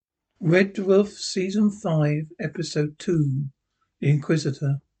Red Dwarf Season 5, Episode 2, The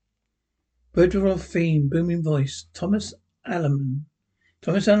Inquisitor. Red Dwarf theme, booming voice, Thomas Alleman.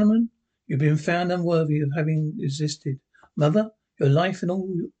 Thomas Alleman, you've been found unworthy of having existed. Mother, your life and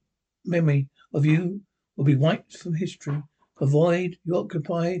all memory of you will be wiped from history. The void you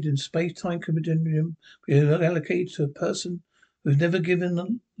occupied in space-time continuum will be allocated to a person who's never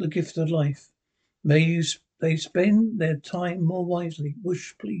given the gift of life. They spend their time more wisely.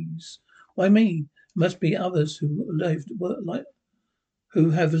 Whoosh, please. Why me? Must be others who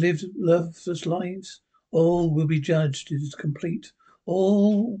have lived loveless lives. All will be judged. It is complete.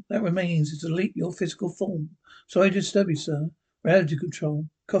 All that remains is to delete your physical form. Sorry to disturb you, sir. Reality control.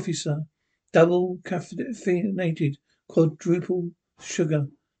 Coffee, sir. Double caffeinated, quadruple sugar.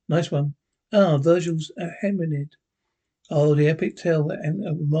 Nice one. Ah, Virgil's Aeneid. Oh, the epic tale that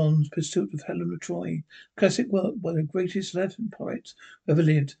Ramon's pursuit of Helen of Troy. Classic work by the greatest Latin poet who ever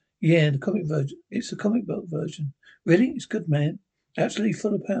lived. Yeah, the comic version. It's the comic book version. Really? It's good, man. Absolutely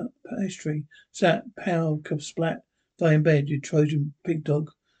full of history. Zap, pow, splat. Die in bed, you Trojan pig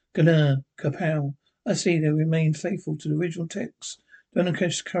dog. Gana, kapow. I see they remain faithful to the original text. Don't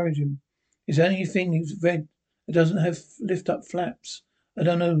encourage him. It's the only thing he's read that doesn't have lift up flaps. I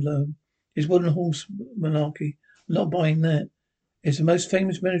don't know, though. His wooden horse monarchy. Not buying that. It's the most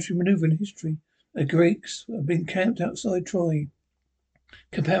famous military maneuver in history. The Greeks have been camped outside Troy,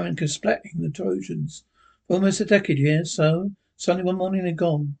 comparing and splatting the Trojans. For almost a decade, yeah, so suddenly one morning they're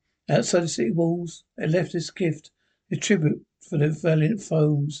gone. Outside the city walls, they left this gift, a tribute for their valiant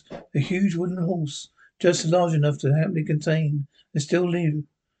foes. A huge wooden horse, just large enough to happily contain and still leave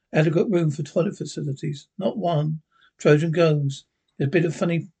adequate room for toilet facilities. Not one. Trojan goes. There's a bit of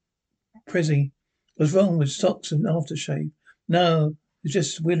funny Prezi. What's wrong with socks and aftershave? No, you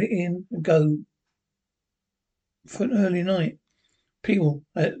just wheel it in and go for an early night. People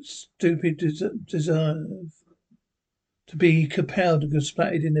that stupid deserve to be compelled and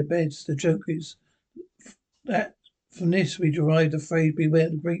splattered in their beds. The joke is that from this we derive the phrase beware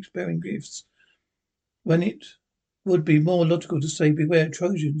the Greeks bearing gifts, when it would be more logical to say beware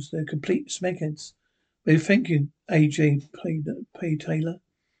Trojans, they're complete smegheads. Well, thank you, A.J. Pay Taylor.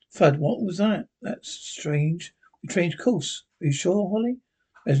 Thud, what was that? That's strange. We changed course. Are you sure, Holly?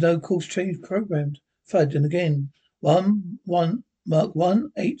 There's no course change programmed. Thud, and again. Mark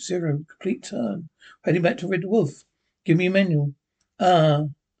 180. Complete turn. Heading back to Red Wolf. Give me a manual. Ah,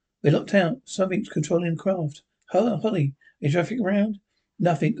 we're locked out. Something's controlling the craft. Holly, is traffic around?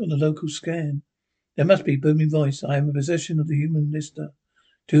 Nothing on the local scan. There must be booming voice. I am in possession of the human lister.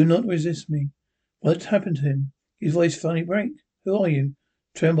 Do not resist me. What happened to him? His voice finally break. Who are you?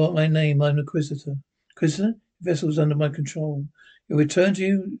 Tremble at my name. I'm the Inquisitor. Inquisitor? Vessel's under my control. You'll return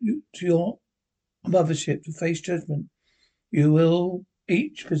to your mothership to face judgment. You will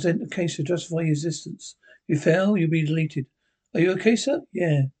each present a case to justify your existence. If you fail, you'll be deleted. Are you okay, sir?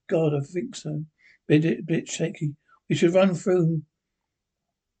 Yeah. God, I think so. Bit shaky. We should run through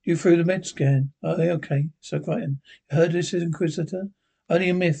the med scan. Oh, okay. So frightened. You heard this, Inquisitor? Only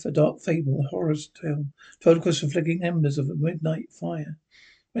a myth, a dark fable, a horror tale, told across the flickering embers of a midnight fire.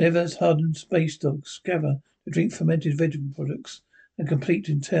 Whenever hardened space dogs gather to drink fermented vegetable products and complete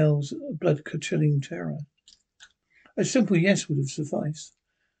in tales of blood-chilling terror. A simple yes would have sufficed.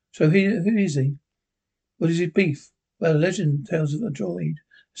 So who is he? What is his beef? Well, legend tells of a droid,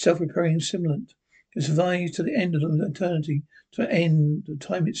 a self-repairing simulant, who survives to the end of eternity, to the end of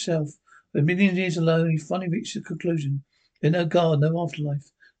time itself. With millions of years alone, he finally reached the conclusion. There's no God, no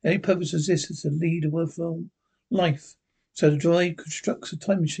afterlife. The only purpose of this is to lead a worthwhile life. So the droid constructs a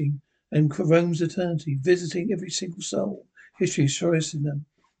time machine and roams eternity, visiting every single soul. History is in them.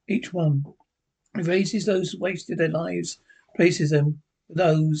 Each one. He raises those who wasted their lives, places them with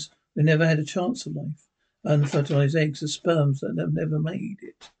those who never had a chance of life. Unfertilized eggs are sperms that have never made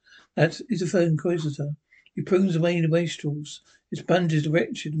it. That is the third Inquisitor. He prunes away the wastrels, expunges the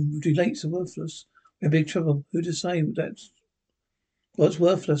wretched and delates the worthless. We're in big trouble. Who to say that's what's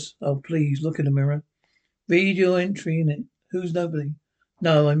worthless? Oh, please, look in the mirror. Read your entry in it. Who's nobody?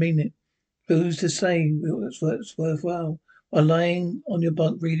 No, I mean it. Who's to say what's worthwhile? While lying on your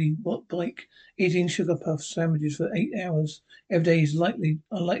bunk reading what bike, eating sugar puff sandwiches for 8 hours every day is unlikely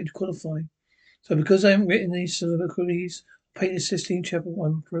to qualify. So because I haven't written these soliloquies, I paint the Sistine Chapel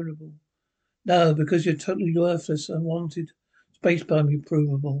unprovable. No, because you're totally worthless, unwanted. Space bum, you're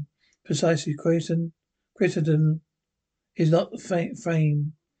provable. Precisely, Crittenden is not the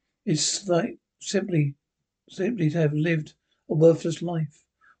fame. It's like simply to have lived a worthless life.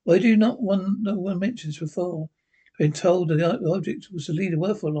 Why do you not want no one mentioned this before? Been told that the object was to lead a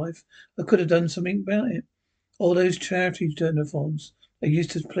worthwhile life. I could have done something about it. All those charity donathons, I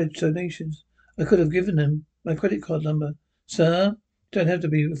used to pledge donations. I could have given them my credit card number. Sir, don't have to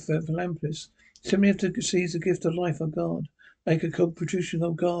be a philanthropist. Simply have to seize the gift of life of God. Make a contribution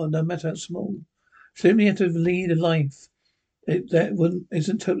of God, no matter how small. Simply have to lead a life that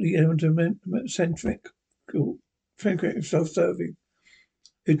isn't totally centric, self-serving.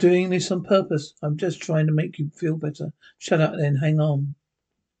 You're doing this on purpose. I'm just trying to make you feel better. Shut up then, hang on.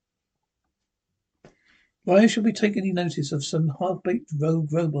 Why should we take any notice of some half-baked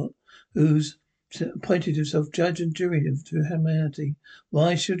rogue robot who's appointed himself judge and jury to humanity?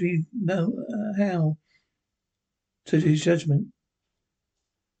 Why should he know how to his judgment?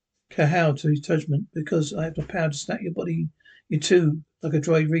 How to his judgment? Because I have the power to snap your body in two like a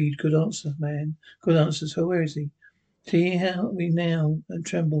dry reed. Good answer, man. Good answer. So where is he? See how we now and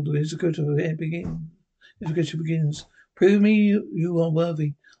trembled as the good of it begins. As the good begins. Prove me you are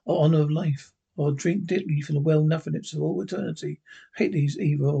worthy of honour of life, or drink deeply from the well nothingness of all eternity. Hate these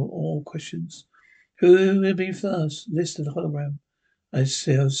either or questions. Who will be first? List of the hologram. I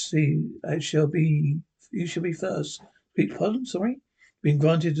shall see. I shall be. You shall be first. Speak pardon. Sorry. Been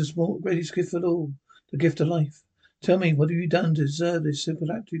granted the small greatest gift of all, the gift of life. Tell me, what have you done to deserve this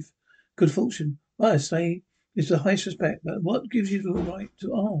superlative good fortune? Well, I say it's the highest respect, but what gives you the right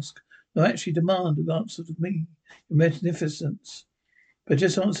to ask? No, actually demand an answer of me, your magnificence. But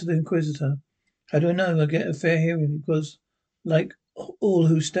just answer the Inquisitor. How do I know I get a fair hearing? Because, like all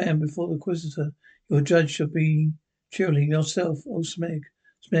who stand before the Inquisitor, your judge shall be surely yourself, oh Smeg.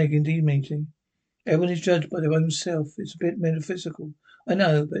 Smeg, indeed, matey. Everyone is judged by their own self. It's a bit metaphysical. I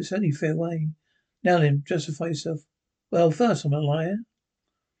know, but it's only fair way. Now then, justify yourself. Well, first, I'm a liar.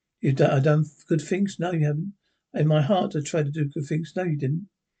 I've done good things? No, you haven't. In my heart, I tried to do good things. No, you didn't.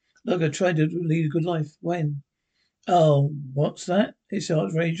 Look, I tried to lead a good life. When? Oh, what's that? It's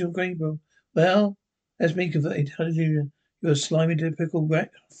Archangel Gabriel. Well, that's me converted. Hallelujah. You're a slimy, typical,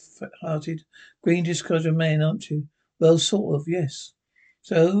 rat-hearted, green-discolored man, aren't you? Well, sort of, yes.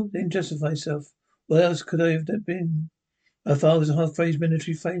 So, then justify yourself. What else could I have been? My father was a half-crazed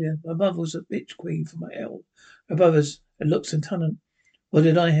military failure. My mother was a bitch queen for my health. My brothers had looks and talent. What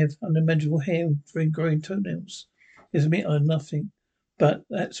did I have? Unimaginable hair and growing toenails. Yes, admit I had nothing. But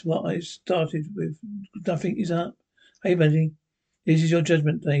that's what I started with. Nothing is up. Hey, buddy. This is your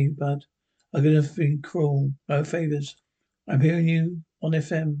judgment day, bud. I'm gonna be cruel. No favours. I'm hearing you on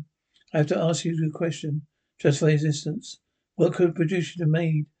FM. I have to ask you a question. Just for existence. What could a producer have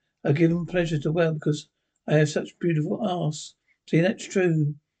made? I give him pleasure to well because I have such beautiful arse. See, that's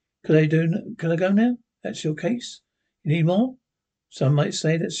true. Can I go now? That's your case? You need more? Some might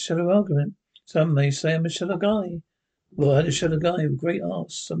say that's a shallow argument. Some may say I'm a shallow guy. Well, I had a shallow guy with great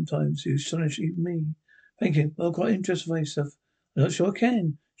arts sometimes who astonish even me. Thank you. Well, quite interested for yourself. I'm not sure I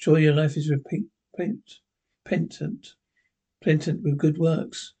can. Sure your life is repentant, penitent with good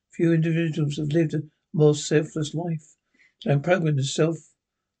works. Few individuals have lived a more selfless life. I'm programmed to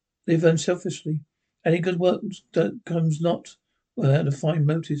live unselfishly. Any good work that comes not without defined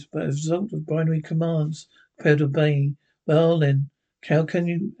motives, but as a result of binary commands prepared to obey. Well then, how can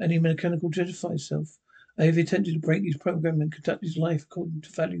you any mechanical justify itself? I have attempted to break his program and conduct his life according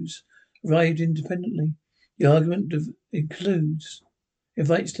to values arrived independently. The argument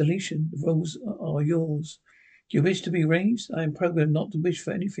invites deletion. The rules are yours. Do you wish to be raised? I am programmed not to wish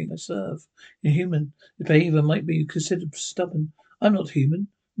for anything I serve. Inhuman. The behavior might be considered stubborn. I'm not human.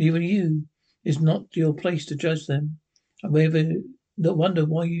 Neither are you. It's not your place to judge them. No wonder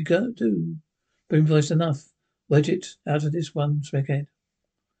why you do. Boom voice enough. Wedge it out of this one, Smeghead.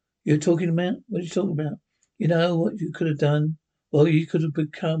 You're talking about? What are you talking about? You know what you could have done? Well, you could have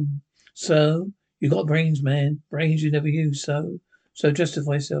become. So, you got brains, man. Brains you never used, so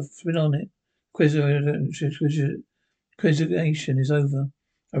justify yourself. Spin on it. Quizzication is over.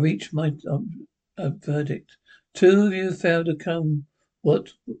 I reach my verdict. Two of you have failed to come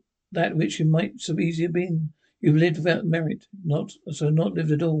what that which you might so easily have been. You've lived without merit, not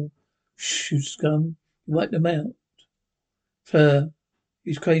lived at all. Shh, you scum. You wiped them out. Sir,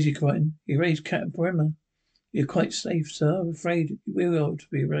 he's crazy, Crichton. He raised Cat Bremer. You're quite safe, sir. I'm afraid we will to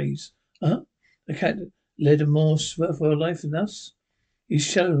be raised. Huh? The cat led a more worthwhile life than us. He's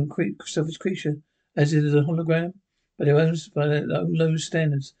shallow and selfish creature, as is a hologram. By their own low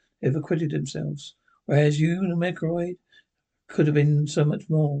standards, they've acquitted themselves. Whereas you, the Mecroid, could have been so much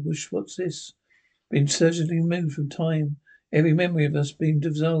more. What's this? Been surgically removed from time. Every memory of us being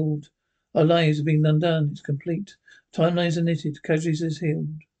dissolved. Our lives have been undone. It's complete. Timelines are knitted. Casualty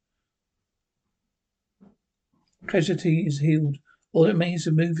is healed. All it means is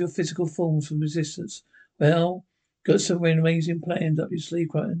to move your physical forms from resistance. Well, got somewhere amazing planned up your sleeve,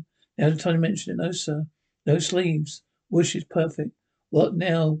 Crichton. Now the time to mention it. No, sir. No sleeves. Whoosh is perfect. What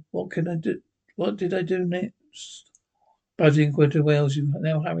now? What can I do? What did I do next? Buzzing Inquisitor Wells, you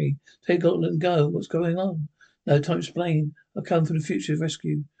now hurry. Take a look and go. What's going on? No time to explain. I've come from the future to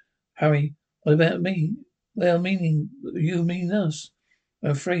rescue. Harry, what about me? Well, meaning, you mean us.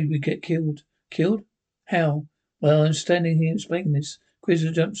 I'm afraid we get killed. Killed? How? Well, I'm standing here explaining this.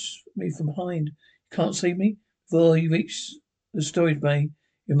 Inquisitor jumps me from behind. You can't save me? Before you reach the storage bay,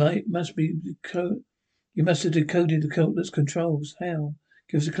 you must have decoded the cult's controls. How?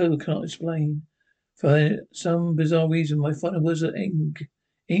 Give us a clue. I can't explain. For some bizarre reason, my final words are Ing.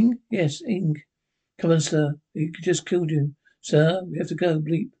 Ing? Yes, Ing. Come on, sir. He just killed you. Sir, we have to go.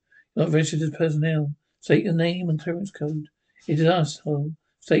 Bleep. You're not registered as personnel. State your name and clearance code. It is us, Ho.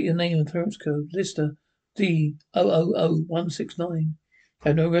 State your name and clearance code. Lister D000169.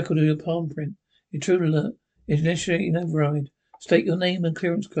 Have no record of your palm print. Intruder alert. Initiating override. State your name and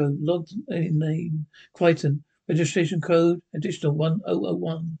clearance code. Logged in name. Crichton. Registration code. Additional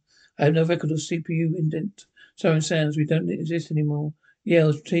 1001. I have no record of CPU indent. Siren sounds. We don't exist anymore.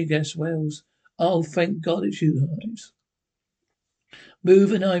 Yells. Tear gas. Wells. Oh, thank God it's you guys.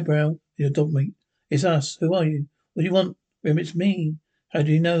 Move an eyebrow. Your dog meat. It's us. Who are you? What do you want? Rim, it's me. How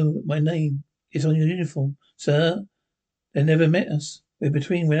do you know my name? It's on your uniform. Sir, they never met us. We're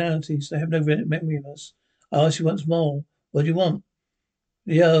between realities. They have no memory of us. I ask you once more. What do you want?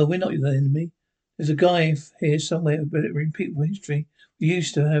 Yo, we're not the enemy. There's a guy here somewhere in people history. We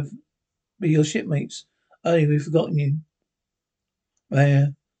used to be your shipmates. Only we've forgotten you.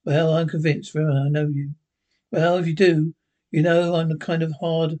 Well, I'm convinced. Remember, I know you. Well, if you do, you know I'm the kind of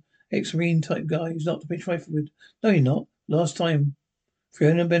hard ex-marine type guy who's not to be trifled with. No, you're not. Last time,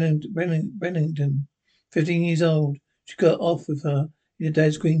 Fiona Bennington, 15 years old. She got off with her in your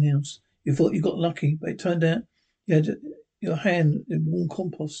dad's greenhouse. You thought you got lucky, but it turned out you had your hand in warm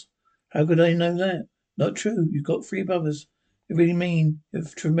compost. How could I know that? Not true. You've got 3 brothers. You really mean you're a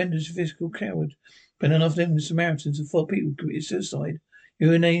tremendous physical coward. Been enough of them the Samaritans and 4 people committed suicide.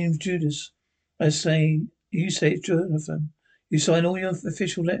 Your name's Judas. You say it's Jonathan. You sign all your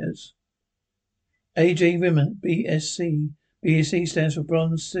official letters. A.J. Rimmer, BSc. BSc stands for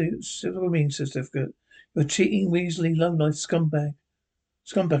Bronze Swimming Certificate. You're cheating, weaselly, low-life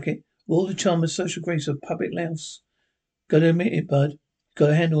scumbucket. All the charm and social grace of public louse. Gotta admit it, bud. Got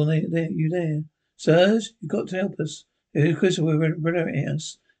a handle on you there. Sirs, you got to help us. The Inquisitor will resurrect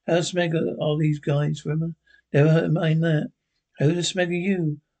us. How smeg are these guys, Rimmer? Never mind that. Who the smeg are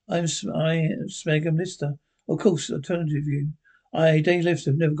you? I am Smeg and Lister. Of course, alternative view. Dave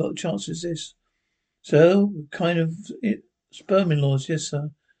Lister, never got a chance as this. So, kind of sperm in-laws, yes,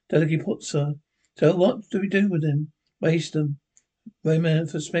 sir. Delicate pot, sir. So what do we do with them? Waste them.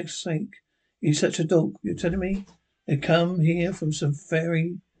 Raymond, for Smeg's sake. You're such a dog. You're telling me they come here from some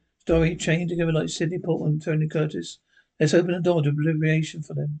fairy story chained together like Sidney Portman and Tony Curtis? Let's open the door to oblivion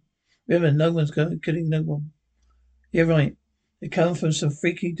for them. Remember, no one's killing no one. Yeah, right. They come from some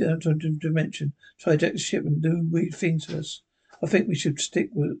freaky dimension, try to deck the ship and do weird things to us. I think we should stick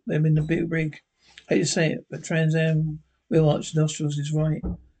with them in the big rig. Hate to say it, but Trans Am Will Arch Nostrils is right.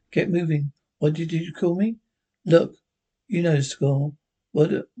 Get moving. What did you call me? Look, you know the score. What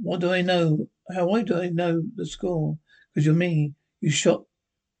do I know? Why do I know the score? Because you're me. You shot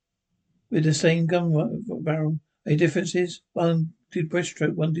with the same gun barrel. The difference is one did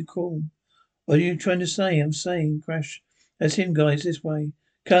breaststroke, one did crawl. What are you trying to say? I'm saying, Crash. That's him, guys, this way.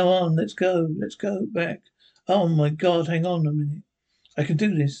 Come on, let's go. Let's go back. Oh my God, hang on a minute. I can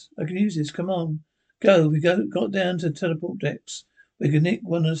do this. I can use this. Come on. Go. Got down to teleport decks. We can nick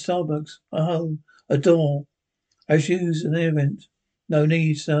one of the Starbucks. A door. I use an air vent. No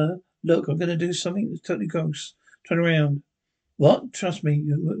need, sir. Look, I'm going to do something that's totally gross. Turn around. What? Trust me.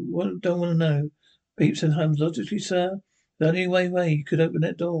 You don't want to know. Beeps and hums. Logically, sir, the only way you could open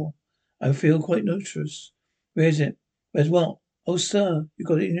that door. I feel quite nauseous. Where is it? Where's what? Oh, sir, you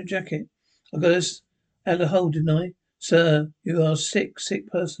got it in your jacket. I got us out of the hole, didn't I? Sir, you are a sick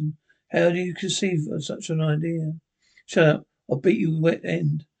person. How do you conceive of such an idea? Shut up. I'll beat you wet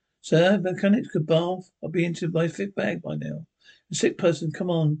end. Sir, mechanics could bath. I'll be into my 5th bag by now. A sick person, come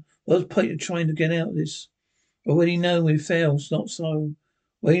on. What's the point of trying to get out of this? Already know we fail, not so.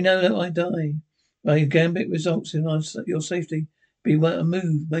 Well, you know that I die. My gambit results in your safety. Be what a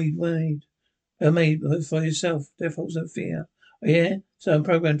move made for yourself. Therefore, no fear. Oh, yeah? So I'm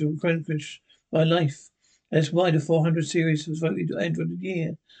programmed to relinquish my life. That's why the 400 series was voted Android of the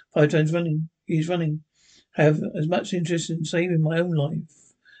Year. 5 times running. He's running. Have as much interest in saving my own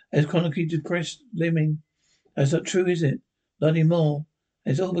life as chronically depressed living. That's not true, is it? Bloody more.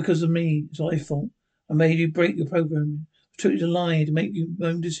 It's all because of me. It's my fault. I made you break your programming. I took you to lie to make your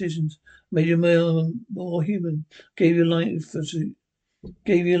own decisions. I made you more human. Gave you life for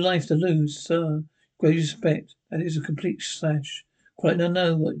Gave you life to lose, sir. Great respect. That is a complete slash. Quite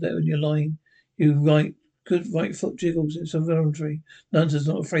know what that when you're lying. You right good right foot jiggles. It's involuntary. Nonsense,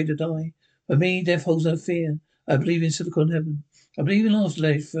 not afraid to die. For me, death holds no fear. I believe in silicon heaven. I believe in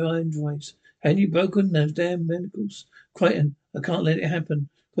afterlife for androids. Hadn't you broken those damn manacles? Crichton, I can't let it happen.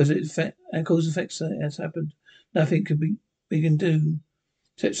 Because cause effects has happened. Nothing we can do.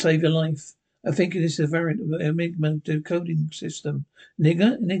 To save your life. I think this is a variant of the Enigma decoding system.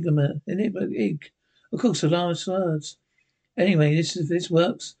 Enigma, ig. Of course, the last words. Anyway, if this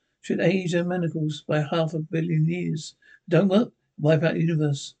works, should age their manacles by 500,000,000 years. Don't work, wipe out the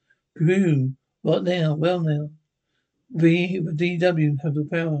universe. Phew. What now? Well now. The DW have the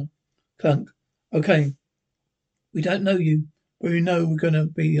power. Clunk. Okay. We don't know you, but we know we're gonna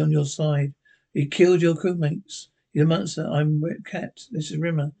be on your side. You killed your crewmates. You're a monster. I'm Red Cat. This is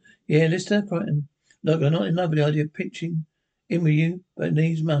Rimmer. Yeah, Lister Crichton. Look, I'm not in love with the idea of pitching in with you, but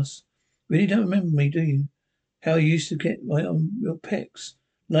needs must. Really don't remember me, do you? How I used to get right on your pecs,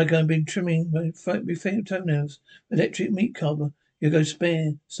 like I've been trimming my toenails. Electric meat carver. You go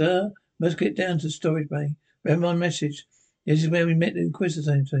spare, sir. Must get down to storage bay. Remember my message. This is where we met the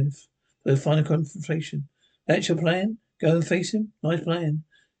Inquisitor for the final confrontation. That's your plan? Go and face him? Nice plan.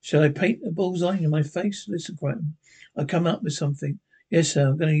 Shall I paint a bullseye in my face? Listen, Crichton. I come up with something. Yes, sir.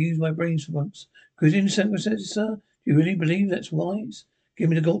 I'm going to use my brains for once. Because in circumstances, sir, do you really believe that's wise? Give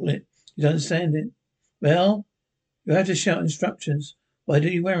me the gauntlet. You don't understand it. Well, you have to shout instructions. Why do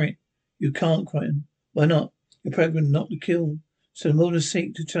you wear it? You can't, Crichton. Why not? You're programmed not to kill. So the more to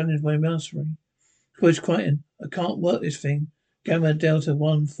seek to challenge my mastery. Push Crichton. I can't work this thing. Gamma Delta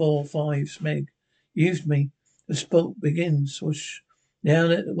 145 Smeg. Used me. The spot begins. Swoosh. Now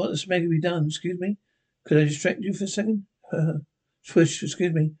what the Smeg have you done? Excuse me? Could I distract you for a second? Swish,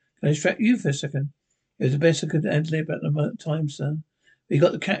 excuse me. Can I distract you for a second? It was the best I could ad-lib at the time, sir. We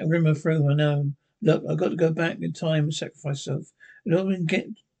got the cat and rimmer through, I know. Look, I've got to go back in time and sacrifice myself. In order to get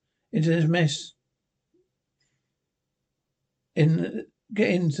into this mess get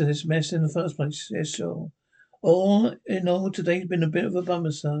into this mess in the first place. Yes, sure. All in all, today's been a bit of a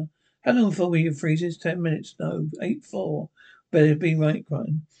bummer, sir. How long before we freezes? 10 minutes? No, 8-4. Better be right,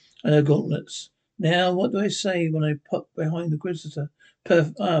 Crichton. And the gauntlets. Now, what do I say when I pop behind the Inquisitor?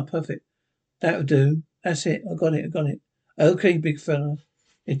 Perfect. That'll do. That's it. I got it. Okay, big fella.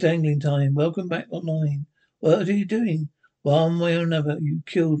 It's dangling time. Welcome back online. What are you doing? One way or another, you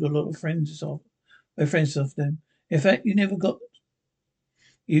killed a lot of my friends off them. In fact, you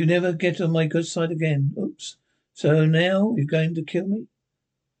never get on my good side again. Oops. So now you're going to kill me?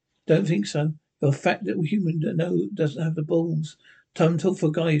 Don't think so. You're a fat little human that doesn't have the balls. Time talk for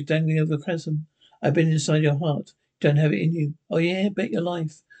a guy who's dangling over a chasm. I've been inside your heart. You don't have it in you. Oh yeah? Bet your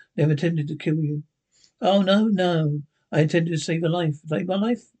life. Never intended to kill you. Oh no. I intended to save your life. Save my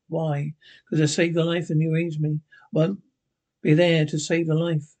life? Why? Because I saved your life and you raised me. Won't be there to save your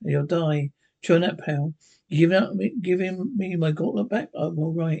life. And you'll die. Chew on that, pal. You giving me my gauntlet back? Oh,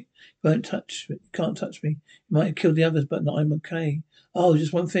 all right. You can't touch me. You might have killed the others, but I'm okay. Oh,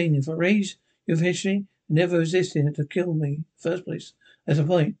 just one thing. If I raise your history, you never resisted to kill me in the first place. That's the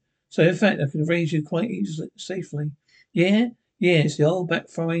point. So in fact, I could raise you quite safely. Yeah? Yeah, it's the old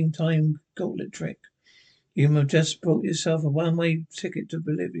backfiring time gauntlet trick. You have just brought yourself a one-way ticket to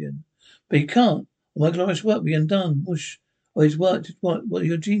oblivion. But you can't. All my glorious work be undone. Whoosh. Oh, it's worked. What,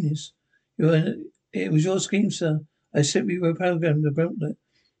 you're a genius. It was your scheme, sir. I simply reprogrammed the gauntlet.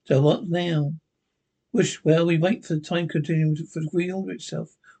 So what now? Whoosh. Well, we wait for the time continuum to reorder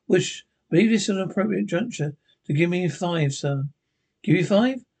itself. Whoosh. Believe this is an appropriate juncture to give me 5, sir. Give you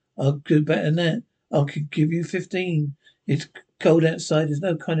 5? I'll do better than that. I'll give you 15. It's cold outside. There's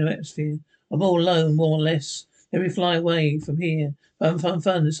no kind of atmosphere. I'm all alone, more or less. Let me fly away from here. Fun.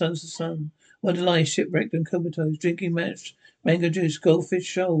 The sun's the sun. What a life, shipwrecked and comatose. Drinking mango juice, goldfish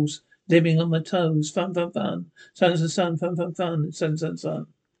shoals. Living on my toes. Fun. Sun's the sun. Fun. Sun.